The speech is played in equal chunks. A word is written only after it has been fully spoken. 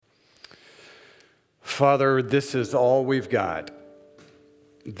Father, this is all we've got.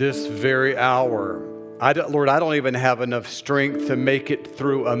 This very hour. Lord, I don't even have enough strength to make it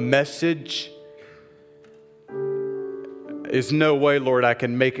through a message. There's no way, Lord, I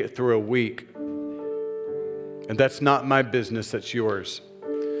can make it through a week. And that's not my business, that's yours.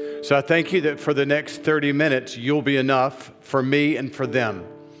 So I thank you that for the next 30 minutes, you'll be enough for me and for them.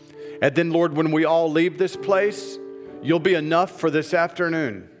 And then, Lord, when we all leave this place, you'll be enough for this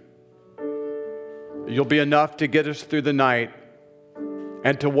afternoon. You'll be enough to get us through the night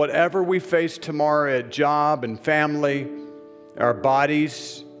and to whatever we face tomorrow at job and family, our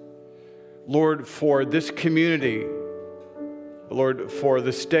bodies. Lord, for this community, Lord, for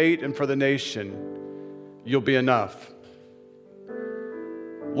the state and for the nation, you'll be enough.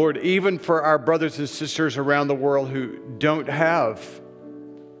 Lord, even for our brothers and sisters around the world who don't have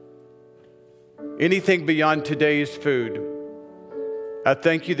anything beyond today's food, I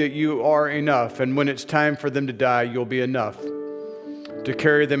thank you that you are enough, and when it's time for them to die, you'll be enough to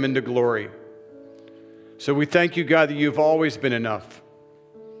carry them into glory. So we thank you, God, that you've always been enough.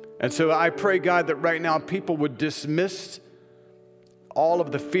 And so I pray, God, that right now people would dismiss all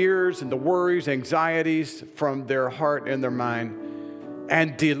of the fears and the worries, anxieties from their heart and their mind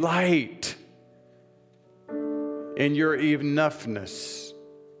and delight in your enoughness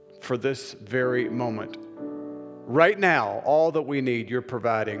for this very moment. Right now, all that we need, you're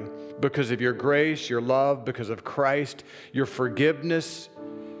providing because of your grace, your love, because of Christ, your forgiveness,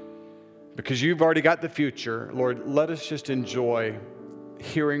 because you've already got the future. Lord, let us just enjoy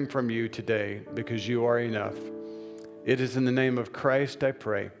hearing from you today because you are enough. It is in the name of Christ I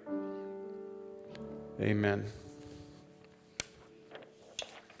pray. Amen.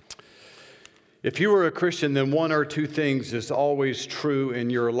 If you are a Christian, then one or two things is always true in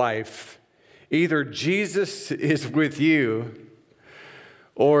your life. Either Jesus is with you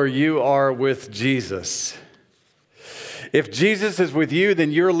or you are with Jesus. If Jesus is with you,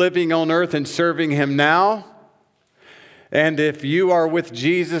 then you're living on earth and serving him now. And if you are with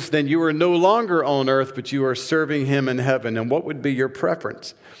Jesus, then you are no longer on earth, but you are serving him in heaven. And what would be your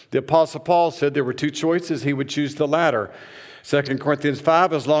preference? The Apostle Paul said there were two choices. He would choose the latter. 2 Corinthians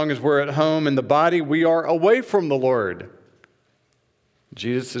 5, as long as we're at home in the body, we are away from the Lord.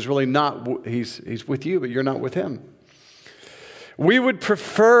 Jesus is really not, he's with you, but you're not with him. We would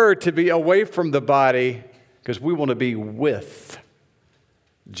prefer to be away from the body because we want to be with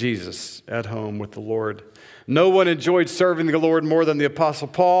Jesus at home with the Lord. No one enjoyed serving the Lord more than the Apostle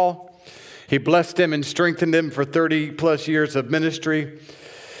Paul. He blessed him and strengthened him for 30 plus years of ministry.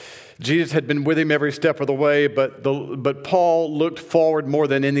 Jesus had been with him every step of the way, but Paul looked forward more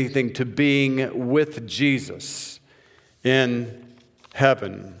than anything to being with Jesus in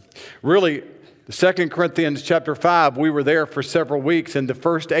heaven. Really, 2 Corinthians chapter 5, we were there for several weeks, and the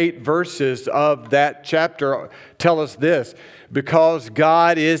first 8 verses of that chapter tell us this: because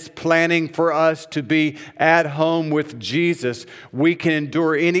God is planning for us to be at home with Jesus, we can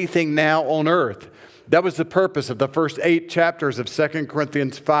endure anything now on earth. That was the purpose of the first 8 chapters of 2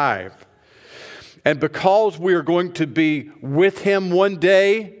 Corinthians 5. And because we are going to be with him one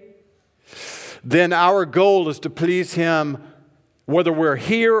day, then our goal is to please him whether we're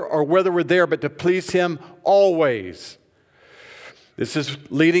here or whether we're there, but to please him always. This is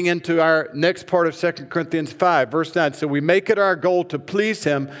leading into our next part of 2 Corinthians 5, verse 9. So we make it our goal to please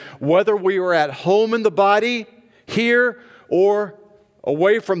him whether we are at home in the body, here, or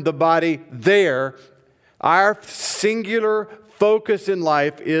away from the body, there. Our singular focus in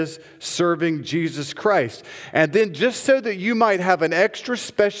life is serving Jesus Christ. And then just so that you might have an extra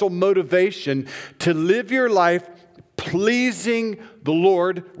special motivation to live your life pleasing the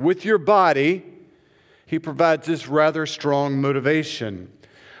Lord with your body, he provides this rather strong motivation.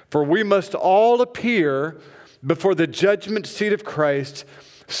 For we must all appear before the judgment seat of Christ,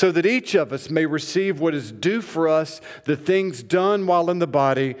 so that each of us may receive what is due for us, the things done while in the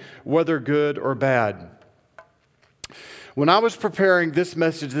body, whether good or bad. When I was preparing this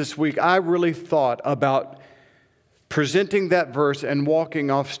message this week, I really thought about presenting that verse and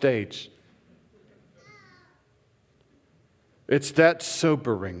walking off stage. It's that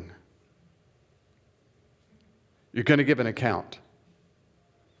sobering. You're going to give an account.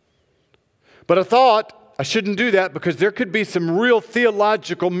 But I thought I shouldn't do that because there could be some real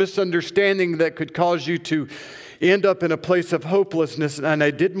theological misunderstanding that could cause you to end up in a place of hopelessness, and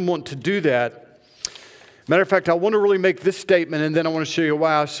I didn't want to do that. Matter of fact, I want to really make this statement, and then I want to show you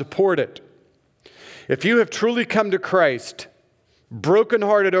why I support it. If you have truly come to Christ,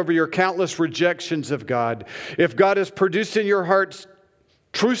 brokenhearted over your countless rejections of God, if God has produced in your hearts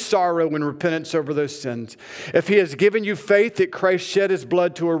true sorrow and repentance over those sins, if He has given you faith that Christ shed His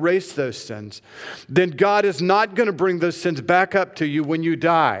blood to erase those sins, then God is not going to bring those sins back up to you when you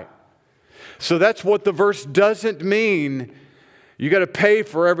die. So that's what the verse doesn't mean. You got to pay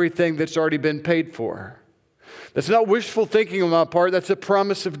for everything that's already been paid for. That's not wishful thinking on my part. That's a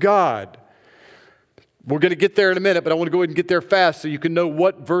promise of God. We're going to get there in a minute, but I want to go ahead and get there fast so you can know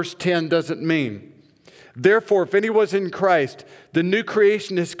what verse 10 doesn't mean. Therefore, if anyone's in Christ, the new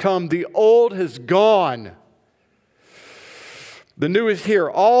creation has come, the old has gone. The new is here.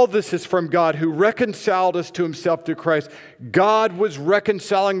 All this is from God who reconciled us to Himself through Christ. God was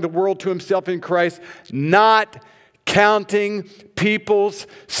reconciling the world to Himself in Christ, not counting people's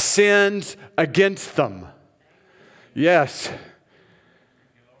sins against them. Yes.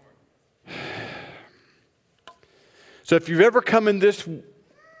 So if you've ever come in this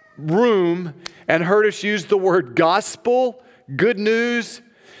room and heard us use the word gospel, good news,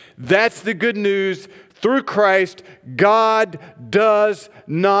 that's the good news. Through Christ, God does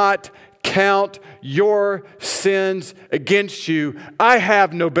not count your sins against you. I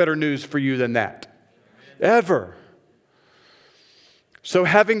have no better news for you than that. Ever. So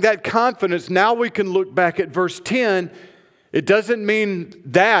having that confidence, now we can look back at verse 10. It doesn't mean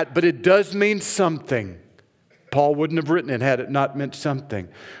that, but it does mean something. Paul wouldn't have written it had it not meant something.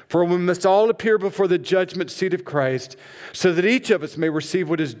 For we must all appear before the judgment seat of Christ, so that each of us may receive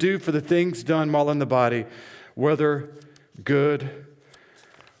what is due for the things done while in the body, whether good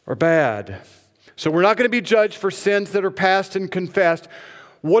or bad. So we're not going to be judged for sins that are past and confessed.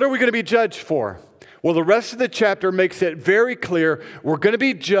 What are we going to be judged for? Well, the rest of the chapter makes it very clear. We're going to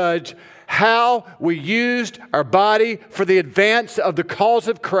be judged how we used our body for the advance of the cause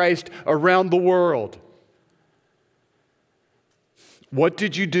of Christ around the world. What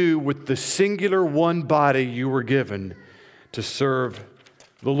did you do with the singular one body you were given to serve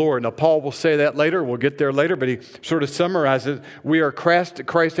the Lord? Now, Paul will say that later. We'll get there later, but he sort of summarizes, we are Christ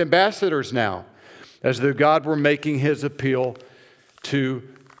ambassadors now, as though God were making His appeal to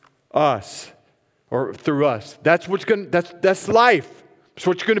us, or through us. That's life. That's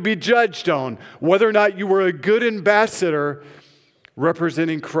what you're going to be judged on, whether or not you were a good ambassador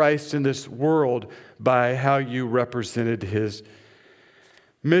representing Christ in this world by how you represented His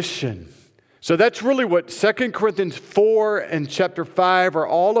mission. So that's really what 2 Corinthians 4 and chapter 5 are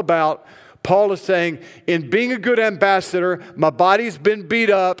all about. Paul is saying, in being a good ambassador, my body's been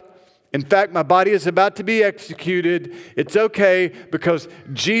beat up. In fact, my body is about to be executed. It's okay because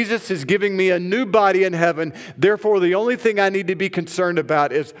Jesus is giving me a new body in heaven. Therefore, the only thing I need to be concerned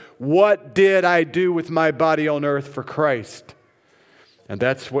about is what did I do with my body on earth for Christ? And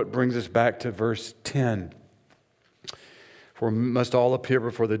that's what brings us back to verse 10. For we must all appear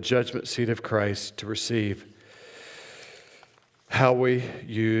before the judgment seat of Christ to receive how we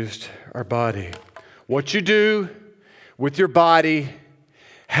used our body. What you do with your body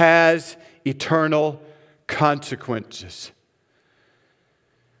has eternal consequences.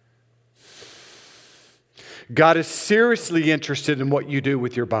 God is seriously interested in what you do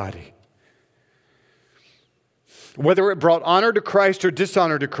with your body. Whether it brought honor to Christ or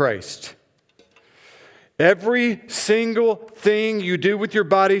dishonor to Christ. Every single thing you do with your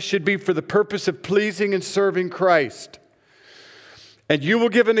body should be for the purpose of pleasing and serving Christ. And you will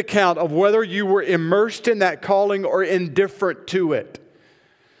give an account of whether you were immersed in that calling or indifferent to it.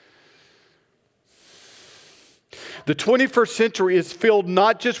 The 21st century is filled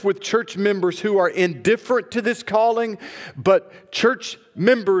not just with church members who are indifferent to this calling, but church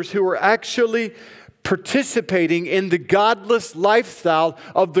members who are actually participating in the godless lifestyle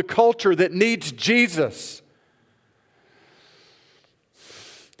of the culture that needs Jesus.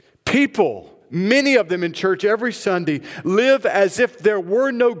 People, many of them in church every Sunday, live as if there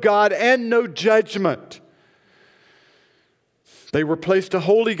were no God and no judgment. They replaced a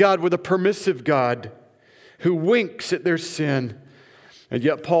holy God with a permissive God who winks at their sin. And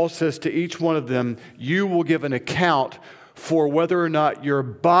yet Paul says to each one of them, you will give an account for whether or not your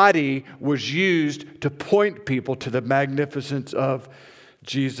body was used to point people to the magnificence of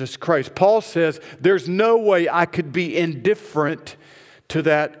Jesus Christ. Paul says, there's no way I could be indifferent to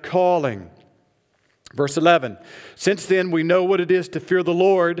that calling. Verse 11, since then we know what it is to fear the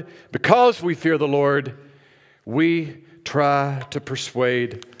Lord. Because we fear the Lord, we try to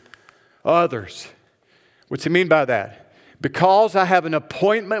persuade others. What's he mean by that? Because I have an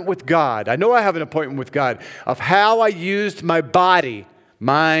appointment with God. I know I have an appointment with God of how I used my body,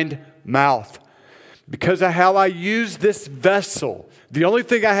 mind, mouth. Because of how I use this vessel. The only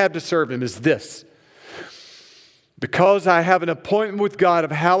thing I have to serve Him is this. Because I have an appointment with God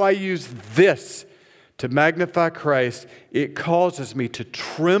of how I use this to magnify Christ, it causes me to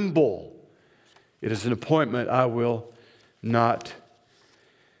tremble. It is an appointment I will not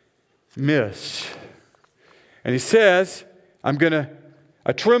miss. And he says,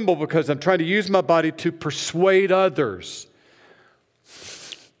 I tremble because I'm trying to use my body to persuade others.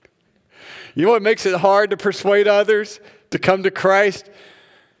 You know what makes it hard to persuade others to come to Christ?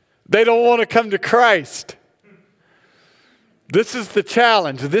 They don't want to come to Christ. This is the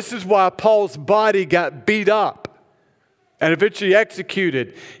challenge. This is why Paul's body got beat up and eventually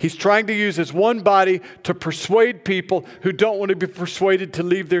executed. He's trying to use his one body to persuade people who don't want to be persuaded to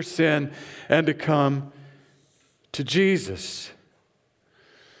leave their sin and to come to Jesus.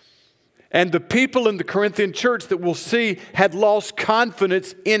 And the people in the Corinthian church that we'll see had lost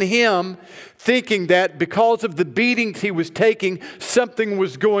confidence in him, thinking that because of the beatings he was taking, something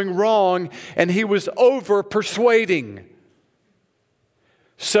was going wrong and he was over persuading.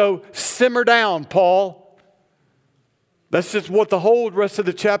 So simmer down, Paul. That's just what the whole rest of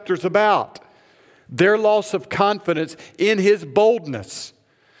the chapter is about. Their loss of confidence in his boldness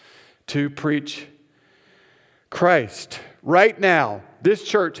to preach Christ. Right now, this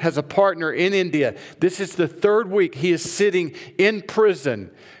church has a partner in India. This is the third week he is sitting in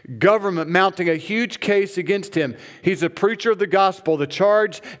prison. Government mounting a huge case against him. He's a preacher of the gospel. The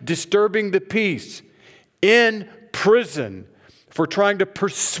charge, disturbing the peace. In prison for trying to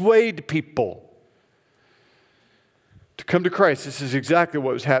persuade people to come to Christ. This is exactly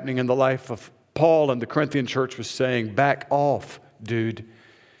what was happening in the life of Paul, and the Corinthian church was saying, back off, dude.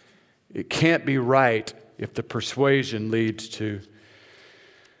 It can't be right if the persuasion leads to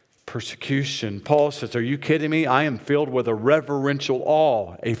persecution. Paul says, are you kidding me? I am filled with a reverential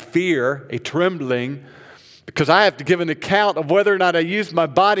awe, a fear, a trembling, because I have to give an account of whether or not I use my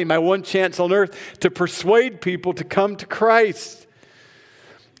body, my one chance on earth, to persuade people to come to Christ.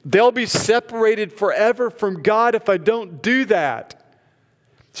 They'll be separated forever from God if I don't do that.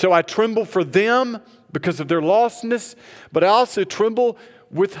 So I tremble for them because of their lostness, but I also tremble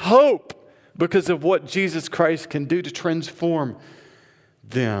with hope because of what Jesus Christ can do to transform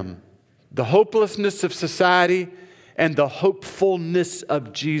them. The hopelessness of society and the hopefulness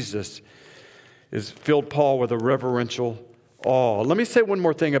of Jesus has filled Paul with a reverential awe. Let me say one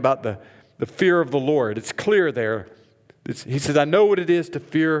more thing about the fear of the Lord. It's clear there. He says, I know what it is to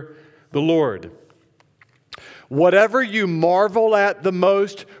fear the Lord. Whatever you marvel at the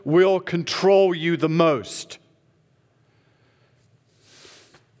most will control you the most.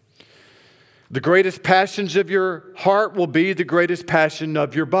 The greatest passions of your heart will be the greatest passion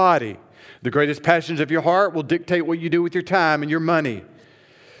of your body. The greatest passions of your heart will dictate what you do with your time and your money.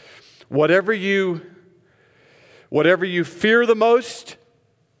 Whatever you fear the most,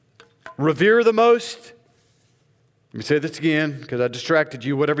 revere the most. Let me say this again because I distracted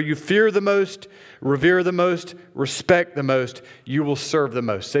you. Whatever you fear the most, revere the most, respect the most, you will serve the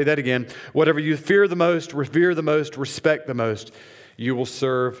most. Say that again. Whatever you fear the most, revere the most, respect the most, you will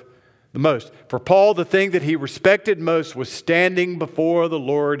serve the most. For Paul, the thing that he respected most was standing before the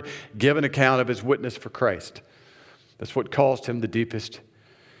Lord, give an account of his witness for Christ. That's what caused him the deepest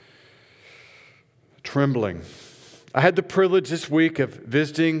trembling. I had the privilege this week of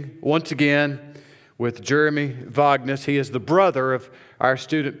visiting once again with Jeremy Vagnes. He is the brother of our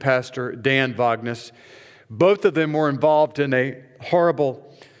student pastor, Dan Vagnes. Both of them were involved in a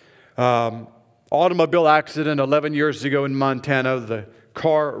horrible automobile accident 11 years ago in Montana. The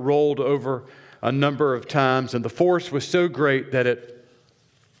car rolled over a number of times, and the force was so great that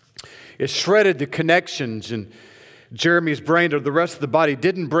it shredded the connections in Jeremy's brain, or the rest of the body.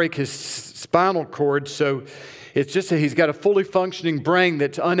 Didn't break his spinal cord, so it's just that he's got a fully functioning brain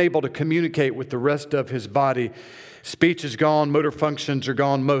that's unable to communicate with the rest of his body. Speech is gone, motor functions are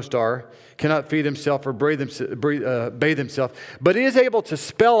gone, most are. Cannot feed himself or bathe himself. But he is able to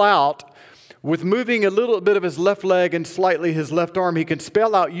spell out, with moving a little bit of his left leg and slightly his left arm, he can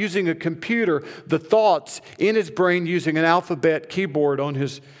spell out using a computer the thoughts in his brain using an alphabet keyboard on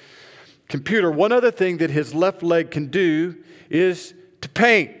his computer. One other thing that his left leg can do is to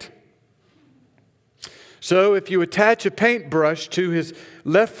paint. So if you attach a paintbrush to his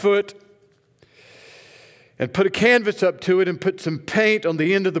left foot and put a canvas up to it and put some paint on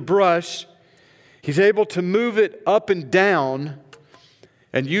the end of the brush, he's able to move it up and down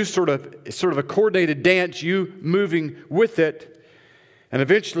and use sort of a coordinated dance, you moving with it, and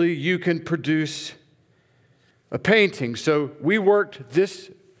eventually you can produce a painting. So we worked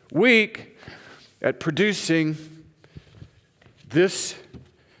this week at producing this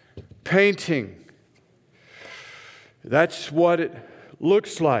painting. That's what it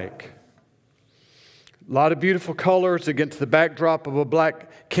looks like. A lot of beautiful colors against the backdrop of a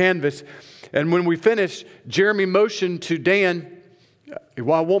black canvas. And when we finished, Jeremy motioned to Dan,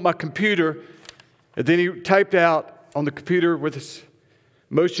 well, I want my computer. And then he typed out on the computer with his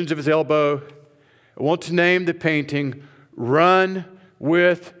motions of his elbow, I want to name the painting, Run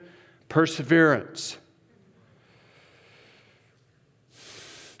with Perseverance.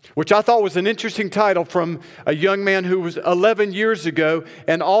 Which I thought was an interesting title from a young man who was 11 years ago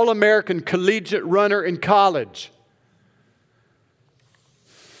an All-American collegiate runner in college.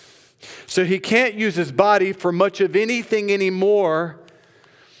 So he can't use his body for much of anything anymore,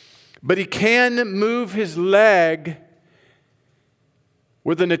 but he can move his leg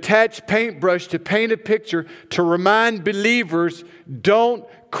with an attached paintbrush to paint a picture to remind believers, don't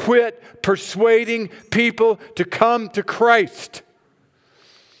quit persuading people to come to Christ.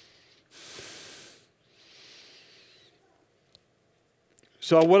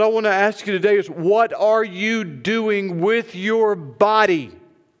 So what I want to ask you today is, what are you doing with your body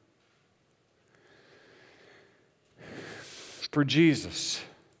for Jesus?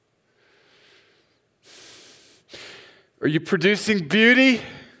 Are you producing beauty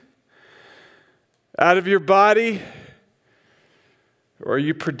out of your body? Or are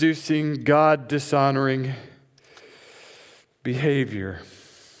you producing God-dishonoring behavior?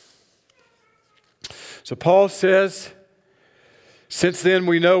 So Paul says, since then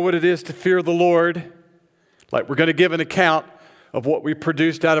we know what it is to fear the Lord, like we're going to give an account of what we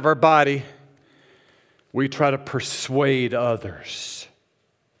produced out of our body, we try to persuade others.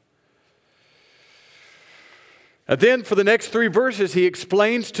 And then for the next 3 verses, he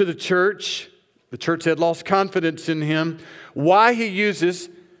explains to the church had lost confidence in him, why he uses,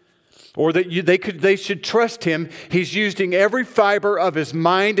 or that they should trust him. He's using every fiber of his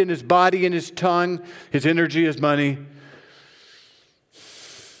mind and his body and his tongue, his energy, his money,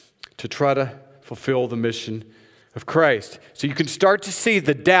 to try to fulfill the mission of Christ. So you can start to see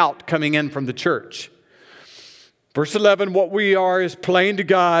the doubt coming in from the church. Verse 11, what we are is plain to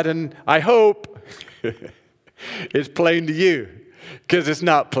God, and I hope it's plain to you, because it's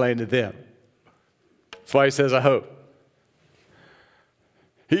not plain to them. That's why he says, I hope.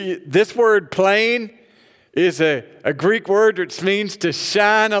 This word plain is a Greek word which means to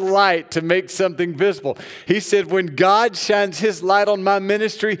shine a light, to make something visible. He said, when God shines his light on my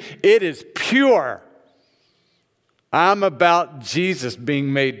ministry, it is pure. I'm about Jesus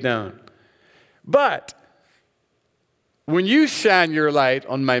being made known. But when you shine your light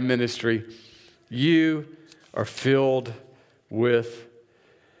on my ministry, you are filled with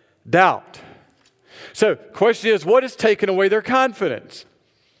doubt. So, question is, what has taken away their confidence?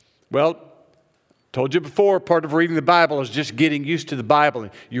 Well, told you before, part of reading the Bible is just getting used to the Bible.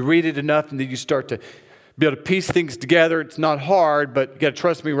 You read it enough and then you start to be able to piece things together. It's not hard, but you got to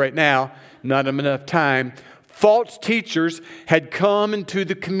trust me right now, not enough time. False teachers had come into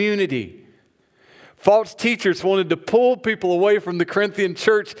the community. False teachers wanted to pull people away from the Corinthian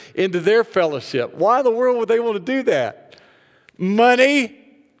church into their fellowship. Why in the world would they want to do that? Money.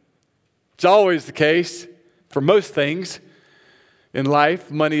 It's always the case for most things in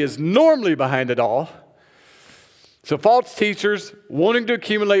life. Money is normally behind it all. So false teachers wanting to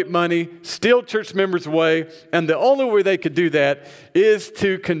accumulate money, steal church members away, and the only way they could do that is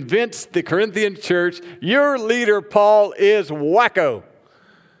to convince the Corinthian church, your leader Paul is wacko.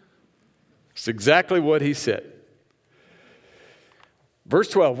 It's exactly what he said. Verse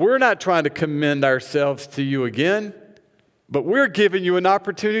 12, we're not trying to commend ourselves to you again, but we're giving you an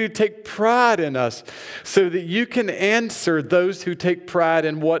opportunity to take pride in us so that you can answer those who take pride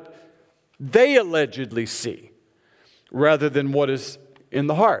in what they allegedly see rather than what is in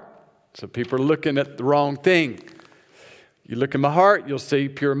the heart. So people are looking at the wrong thing. You look in my heart, you'll see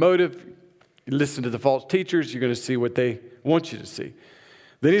pure motive. You listen to the false teachers, you're going to see what they want you to see.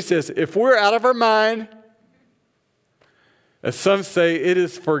 Then he says, if we're out of our mind, as some say, it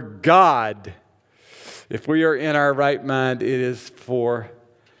is for God. If we are in our right mind, it is for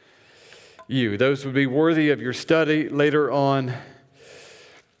you. Those would be worthy of your study later on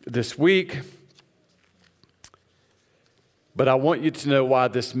this week. But I want you to know why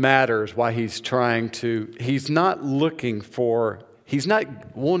this matters, why he's not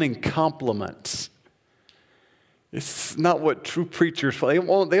wanting compliments. It's not what true preachers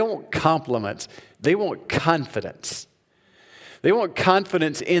want. They don't want compliments. They want confidence. They want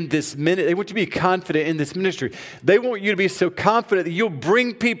confidence in this ministry. They want you to be confident in this ministry. They want you to be so confident that you'll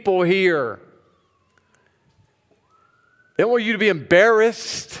bring people here. They don't want you to be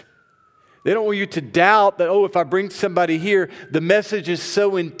embarrassed. They don't want you to doubt that, if I bring somebody here, the message is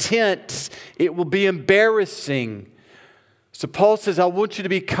so intense, it will be embarrassing. So Paul says, I want you to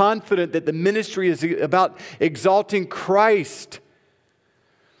be confident that the ministry is about exalting Christ.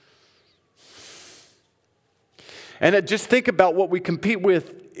 And just think about what we compete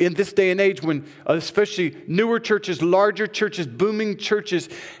with in this day and age when especially newer churches, larger churches, booming churches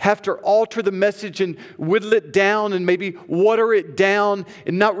have to alter the message and whittle it down and maybe water it down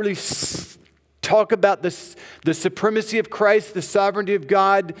and not really talk about the supremacy of Christ, the sovereignty of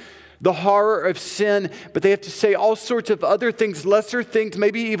God, the horror of sin, but they have to say all sorts of other things, lesser things,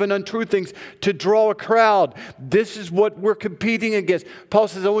 maybe even untrue things to draw a crowd. This is what we're competing against. Paul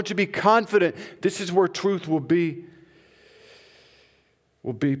says, I want you to be confident. This is where truth will be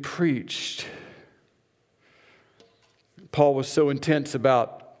preached. Paul was so intense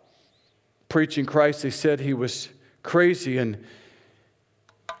about preaching Christ, they said he was crazy. And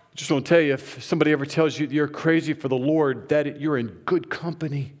I just want to tell you, if somebody ever tells you you're crazy for the Lord, that you're in good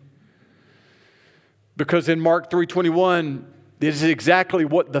company. Because in Mark 3:21, this is exactly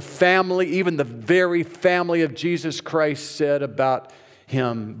what the family, even the very family of Jesus Christ said about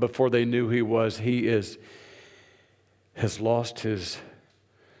him before they knew who he was. He has lost his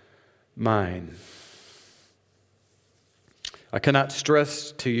mind. I cannot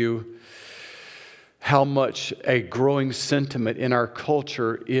stress to you how much a growing sentiment in our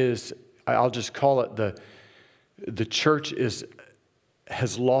culture is, I'll just call it the church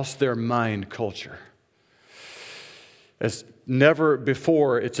has lost their mind culture. As never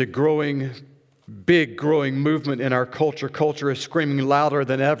before, it's a big growing movement in our culture. Culture is screaming louder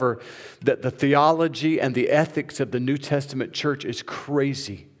than ever that the theology and the ethics of the New Testament church is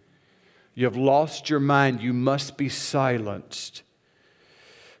crazy. You have lost your mind. You must be silenced.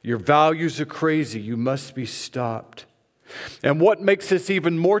 Your values are crazy. You must be stopped. And what makes this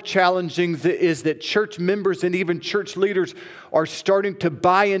even more challenging is that church members and even church leaders are starting to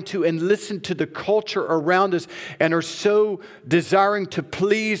buy into and listen to the culture around us and are so desiring to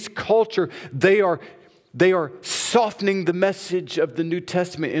please culture. They are softening the message of the New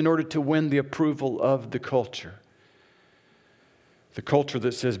Testament in order to win the approval of the culture. The culture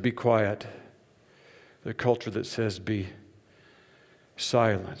that says be quiet. The culture that says be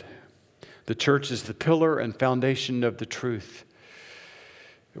silent. The church is the pillar and foundation of the truth.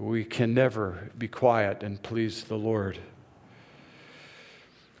 We can never be quiet and please the Lord.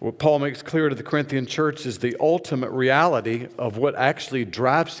 What Paul makes clear to the Corinthian church is the ultimate reality of what actually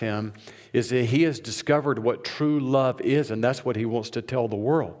drives him is that he has discovered what true love is, and that's what he wants to tell the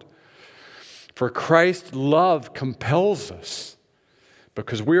world. For Christ's love compels us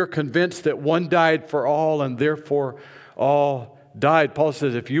because we are convinced that one died for all and therefore all died. Paul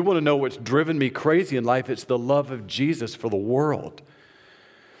says, if you want to know what's driven me crazy in life, it's the love of Jesus for the world.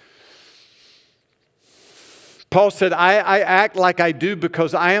 Paul said, I act like I do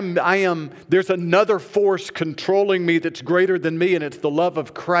because there's another force controlling me that's greater than me, and it's the love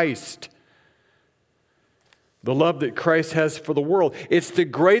of Christ. The love that Christ has for the world. It's the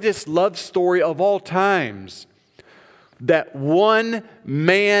greatest love story of all times. That one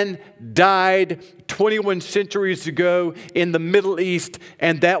man died 21 centuries ago in the Middle East,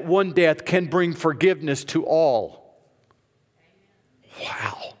 and that one death can bring forgiveness to all.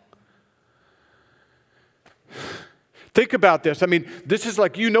 Wow. Think about this. I mean, this is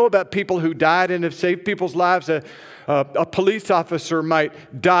like, about people who died and have saved people's lives. A police officer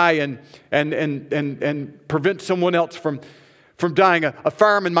might die and prevent someone else from dying. A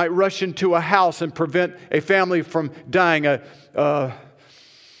fireman might rush into a house and prevent a family from dying.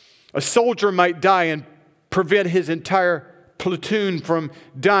 A soldier might die and prevent his entire platoon from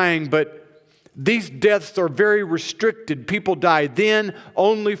dying. But these deaths are very restricted. People die then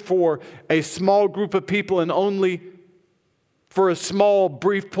only for a small group of people and only for a small,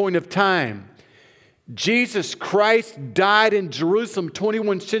 brief point of time. Jesus Christ died in Jerusalem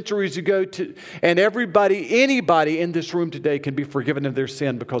 21 centuries ago, and anybody in this room today can be forgiven of their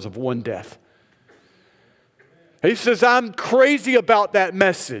sin because of one death. He says, I'm crazy about that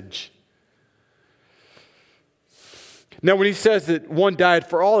message. Now, when he says that one died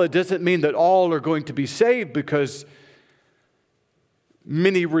for all, it doesn't mean that all are going to be saved, because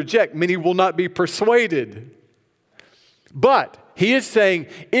many reject, many will not be persuaded. But he is saying,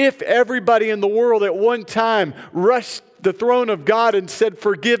 if everybody in the world at one time rushed the throne of God and said,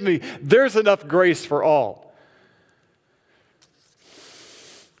 forgive me, there's enough grace for all.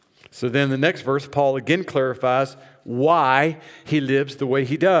 So then the next verse, Paul again clarifies why he lives the way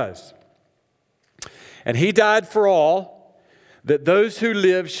he does. And he died for all, that those who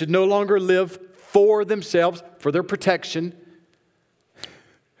live should no longer live for themselves, for their protection,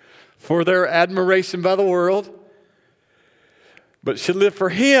 for their admiration by the world, but should live for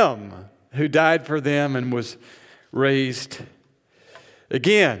him who died for them and was raised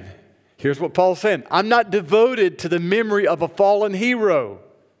Again, here's what Paul's saying. I'm not devoted to the memory of a fallen hero.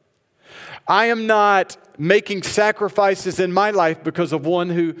 I am not making sacrifices in my life because of one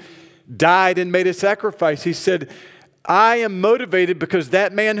who died and made a sacrifice. He said, I am motivated because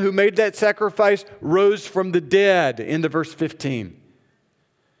that man who made that sacrifice rose from the dead, into verse 15.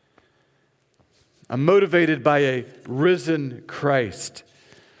 I'm motivated by a risen Christ.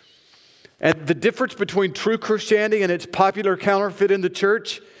 And the difference between true Christianity and its popular counterfeit in the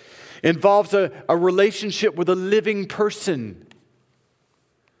church involves a relationship with a living person.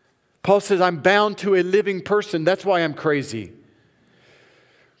 Paul says, I'm bound to a living person. That's why I'm crazy.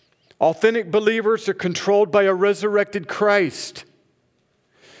 Authentic believers are controlled by a resurrected Christ.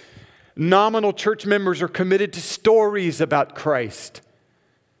 Nominal church members are committed to stories about Christ.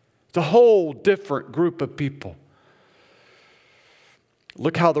 It's a whole different group of people.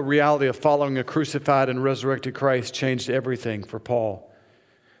 Look how the reality of following a crucified and resurrected Christ changed everything for Paul.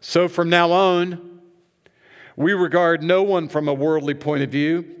 So from now on, we regard no one from a worldly point of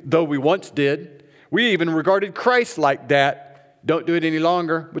view, though we once did. We even regarded Christ like that. Don't do it any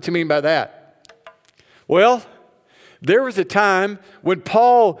longer. What do you mean by that? Well, there was a time when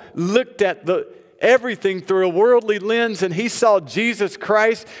Paul looked at everything through a worldly lens, and he saw Jesus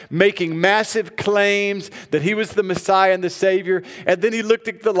Christ making massive claims that he was the Messiah and the Savior. And then he looked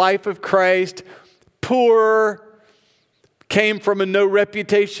at the life of Christ, poor, came from a no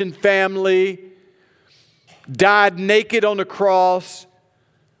reputation family, died naked on a cross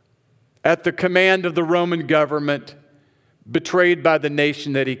at the command of the Roman government, betrayed by the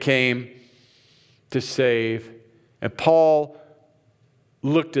nation that he came to save. And Paul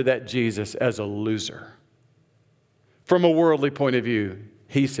looked at that Jesus as a loser. From a worldly point of view,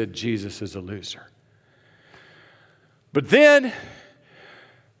 he said Jesus is a loser. But then,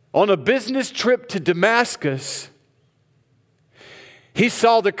 on a business trip to Damascus, he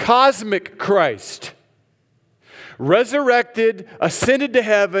saw the cosmic Christ, resurrected, ascended to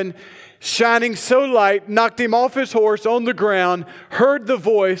heaven, shining so light, knocked him off his horse on the ground, heard the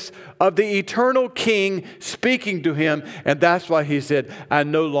voice of the eternal King speaking to him, and that's why he said, I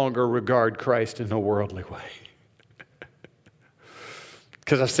no longer regard Christ in a worldly way.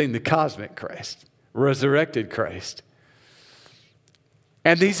 Because I've seen the cosmic Christ, resurrected Christ.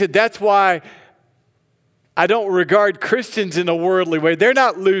 And he said, that's why I don't regard Christians in a worldly way. They're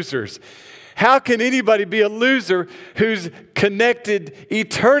not losers. How can anybody be a loser who's connected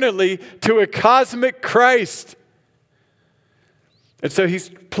eternally to a cosmic Christ? And so he's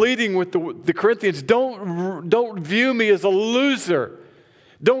pleading with the Corinthians, don't view me as a loser.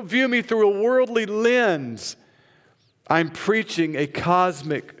 Don't view me through a worldly lens. I'm preaching a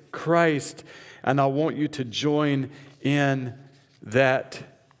cosmic Christ, and I want you to join in that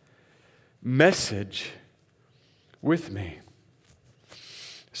message with me.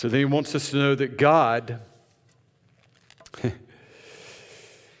 So then he wants us to know that God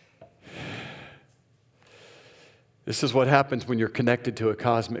this is what happens when you're connected to a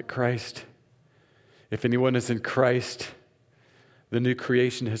cosmic Christ. If anyone is in Christ, the new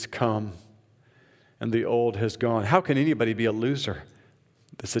creation has come and the old has gone. How can anybody be a loser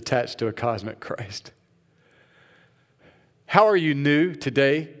that's attached to a cosmic Christ? How are you new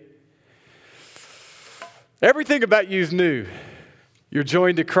today? Everything about you is new. You're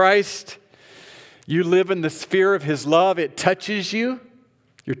joined to Christ. You live in the sphere of His love. It touches you.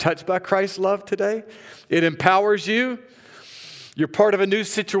 You're touched by Christ's love today. It empowers you. You're part of a new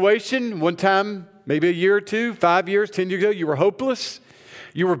situation. One time, maybe a year or two, 5 years, 10 years ago, you were hopeless.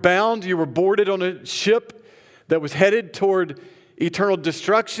 You were bound. You were boarded on a ship that was headed toward eternal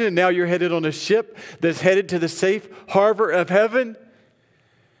destruction. And now you're headed on a ship that's headed to the safe harbor of heaven.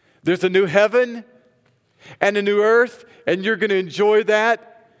 There's a new heaven and a new earth, and you're going to enjoy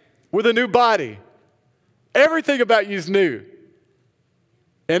that with a new body. Everything about you is new.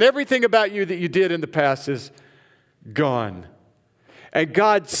 And everything about you that you did in the past is gone. And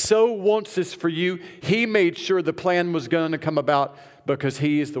God so wants this for you. He made sure the plan was going to come about because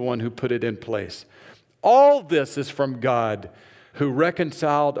He is the one who put it in place. All this is from God, who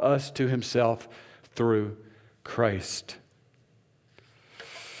reconciled us to Himself through Christ.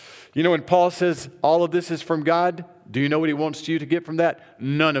 You know, when Paul says all of this is from God, do you know what he wants you to get from that?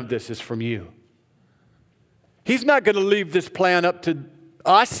 None of this is from you. He's not going to leave this plan up to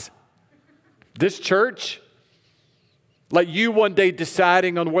us, this church, like you one day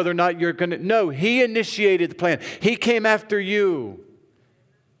deciding on whether or not you're going to. No, He initiated the plan. He came after you.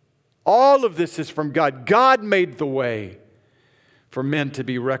 All of this is from God. God made the way for men to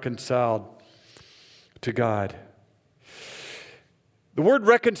be reconciled to God. The word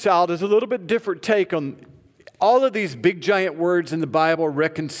reconciled is a little bit different take on all of these big giant words in the Bible,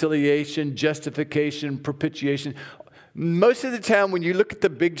 reconciliation, justification, propitiation, most of the time when you look at the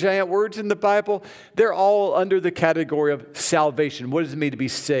big giant words in the Bible, they're all under the category of salvation. What does it mean to be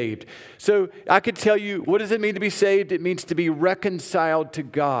saved? So I could tell you, what does it mean to be saved? It means to be reconciled to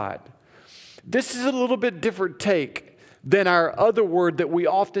God. This is a little bit different take than our other word that we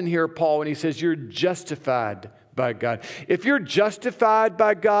often hear Paul when he says you're justified by God. If you're justified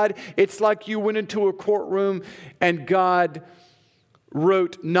by God, it's like you went into a courtroom and God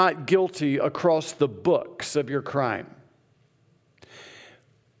wrote not guilty across the books of your crime.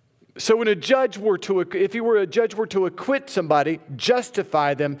 So when if a judge were to acquit somebody,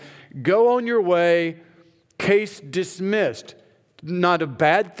 justify them, go on your way, case dismissed. Not a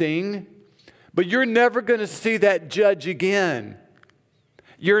bad thing, but you're never going to see that judge again.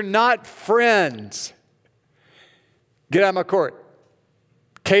 You're not friends. Get out of my court.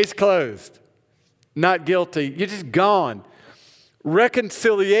 Case closed. Not guilty. You're just gone.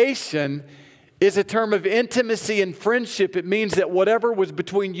 Reconciliation is a term of intimacy and friendship. It means that whatever was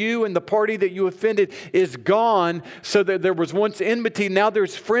between you and the party that you offended is gone, so that there was once enmity, now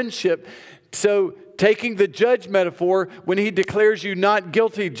there's friendship. So taking the judge metaphor, when he declares you not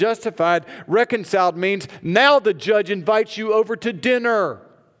guilty, justified, reconciled means now the judge invites you over to dinner.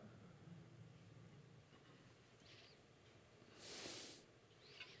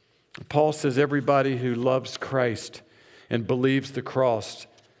 Paul says everybody who loves Christ and believes the cross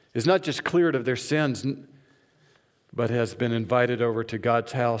is not just cleared of their sins, but has been invited over to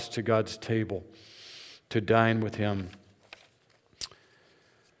God's house, to God's table, to dine with Him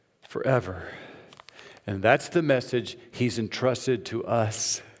forever. And that's the message He's entrusted to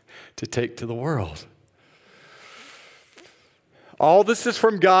us to take to the world. All this is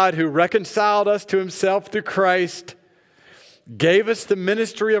from God, who reconciled us to Himself through Christ, gave us the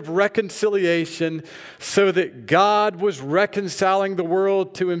ministry of reconciliation, so that God was reconciling the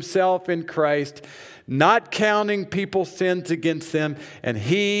world to Himself in Christ, not counting people's sins against them, and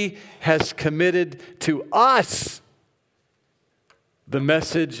He has committed to us the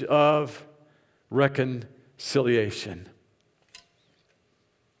message of reconciliation.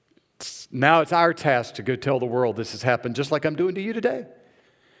 Now it's our task to go tell the world this has happened, just like I'm doing to you today.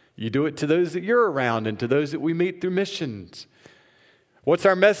 You do it to those that you're around and to those that we meet through missions. What's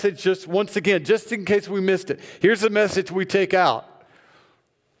our message? Just once again, just in case we missed it, here's the message we take out.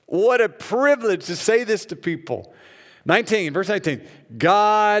 What a privilege to say this to people. Verse 19.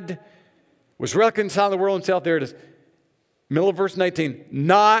 God was reconciling the world Himself. There it is. Middle of verse 19.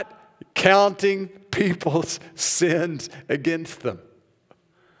 Not counting people's sins against them.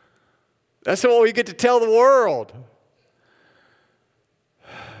 That's what we get to tell the world.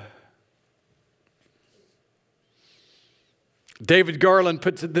 David Garland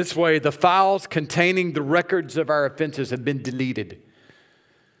puts it this way: the files containing the records of our offenses have been deleted.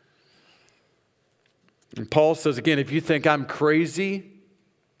 And Paul says again, if you think I'm crazy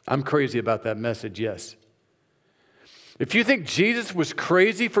about that message, yes. If you think Jesus was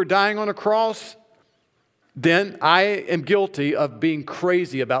crazy for dying on a cross, then I am guilty of being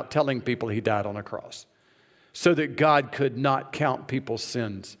crazy about telling people He died on a cross, so that God could not count people's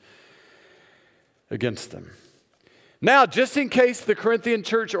sins against them. Now, just in case the Corinthian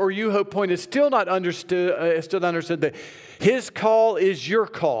church or you, Hope Point, is still not understood that His call is your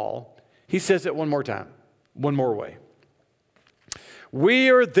call, he says it one more time, one more way. We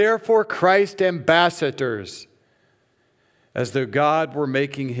are therefore Christ's ambassadors, as though God were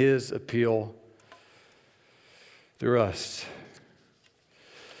making His appeal through us.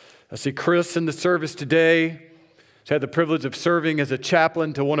 I see Chris in the service today. He's had the privilege of serving as a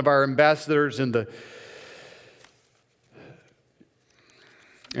chaplain to one of our ambassadors in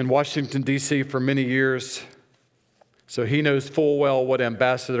Washington, D.C. for many years. So he knows full well what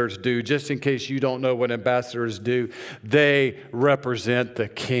ambassadors do. Just in case you don't know what ambassadors do, they represent the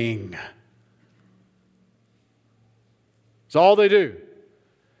King. That's all they do.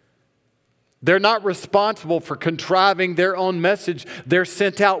 They're not responsible for contriving their own message. They're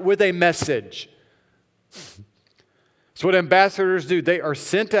sent out with a message. That's what ambassadors do. They are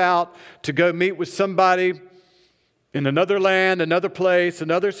sent out to go meet with somebody in another land, another place,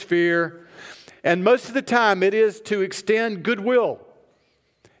 another sphere. And most of the time it is to extend goodwill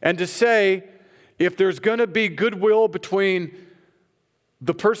and to say, if there's going to be goodwill between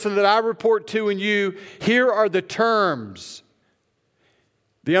the person that I report to and you, here are the terms.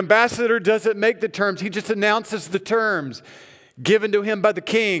 The ambassador doesn't make the terms. He just announces the terms given to him by the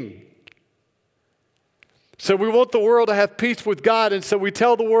King. So we want the world to have peace with God, and so we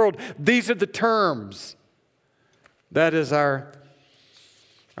tell the world, these are the terms. That is our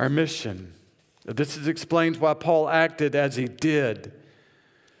mission. This explains why Paul acted as he did.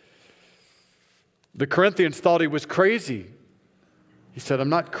 The Corinthians thought he was crazy. He said, I'm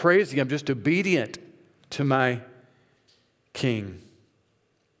not crazy, I'm just obedient to my king.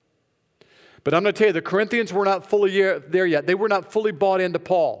 But I'm going to tell you, the Corinthians were not fully there yet. They were not fully bought into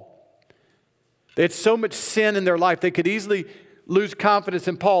Paul. They had so much sin in their life, they could easily lose confidence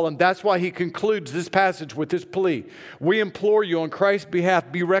in Paul, and that's why he concludes this passage with this plea. We implore you on Christ's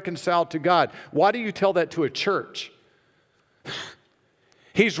behalf, be reconciled to God. Why do you tell that to a church?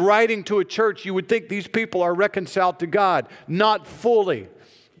 He's writing to a church. You would think these people are reconciled to God. Not fully.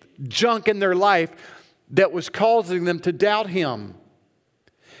 Junk in their life that was causing them to doubt Him.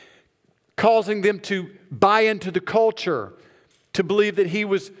 Causing them to buy into the culture. To believe that He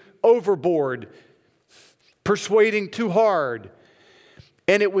was overboard. Persuading too hard.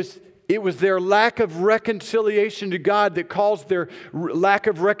 And it was their lack of reconciliation to God that caused their lack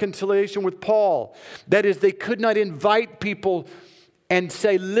of reconciliation with Paul. That is, they could not invite people and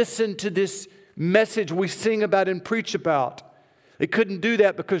say, listen to this message we sing about and preach about. They couldn't do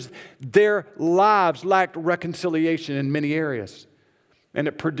that because their lives lacked reconciliation in many areas. And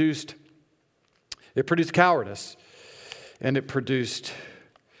it produced cowardice. And it produced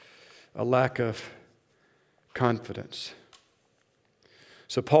a lack of confidence.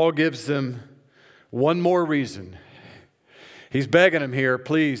 So Paul gives them one more reason. He's begging them here,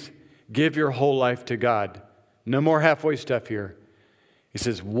 please give your whole life to God. No more halfway stuff here. He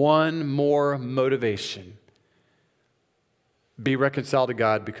says, one more motivation. Be reconciled to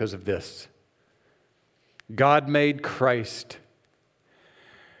God because of this. God made Christ,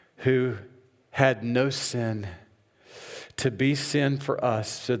 who had no sin, to be sin for us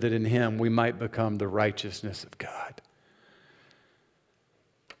so that in Him we might become the righteousness of God.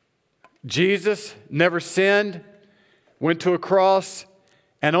 Jesus never sinned, went to a cross,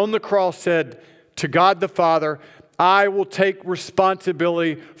 and on the cross said to God the Father, I will take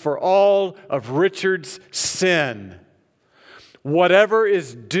responsibility for all of Richard's sin. Whatever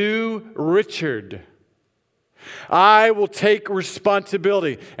is due Richard, I will take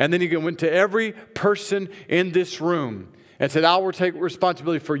responsibility. And then he went to every person in this room and said, I will take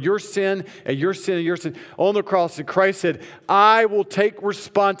responsibility for your sin and your sin and your sin. On the cross, and Christ said, I will take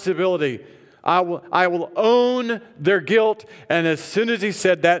responsibility. I will own their guilt. And as soon as he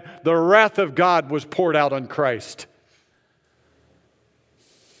said that, the wrath of God was poured out on Christ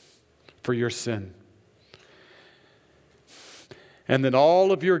for your sin. And then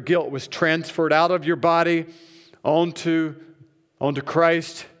all of your guilt was transferred out of your body onto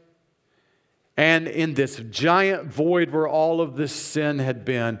Christ. And in this giant void where all of this sin had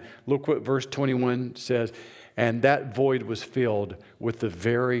been, look what verse 21 says, and that void was filled with the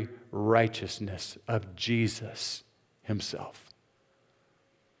very righteousness of Jesus Himself.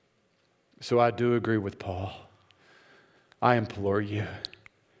 So I do agree with Paul. I implore you,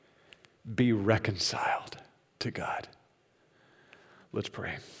 be reconciled to God. Let's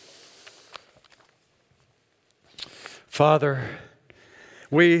pray. Father,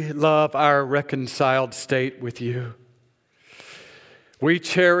 we love our reconciled state with you. We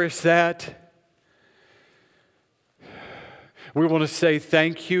cherish that. We want to say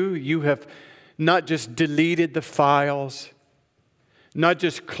thank you. You have not just deleted the files, not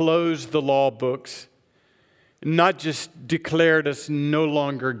just closed the law books, not just declared us no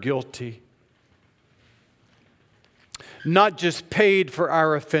longer guilty, not just paid for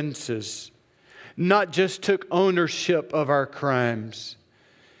our offenses, not just took ownership of our crimes,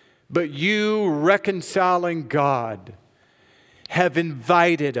 but you, reconciling God, have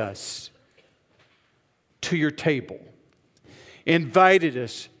invited us to your table, invited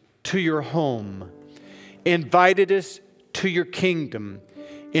us to your home, invited us to your kingdom,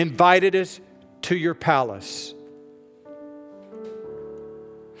 invited us to your palace.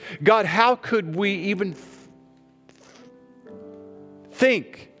 God, how could we even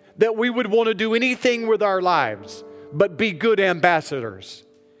think that we would want to do anything with our lives but be good ambassadors,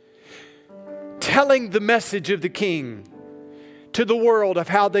 telling the message of the King to the world of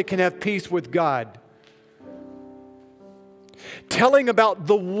how they can have peace with God, telling about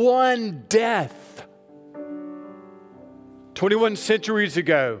the one death 21 centuries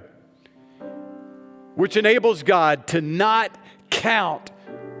ago, which enables God to not count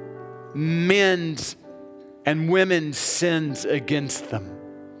men's and women's sins against them.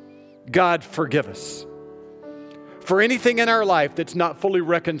 God, forgive us for anything in our life that's not fully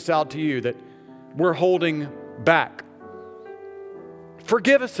reconciled to you, that we're holding back.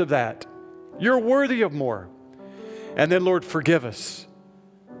 Forgive us of that. You're worthy of more. And then, Lord, forgive us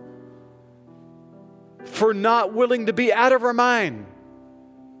for not willing to be out of our mind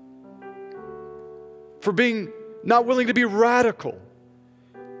for being not willing to be radical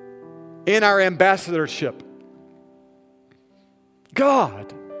in our ambassadorship.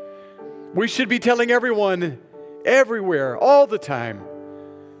 God, we should be telling everyone, everywhere, all the time,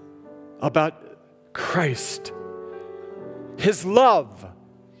 about Christ. His love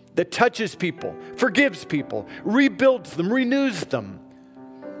that touches people, forgives people, rebuilds them, renews them,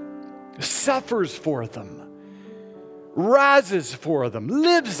 suffers for them, rises for them,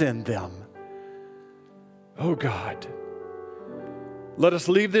 lives in them. Oh God, let us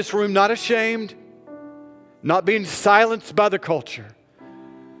leave this room not ashamed, not being silenced by the culture,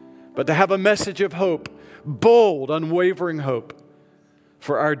 but to have a message of hope, bold, unwavering hope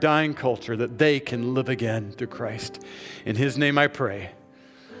for our dying culture, that they can live again through Christ. In His name I pray.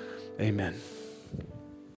 Amen.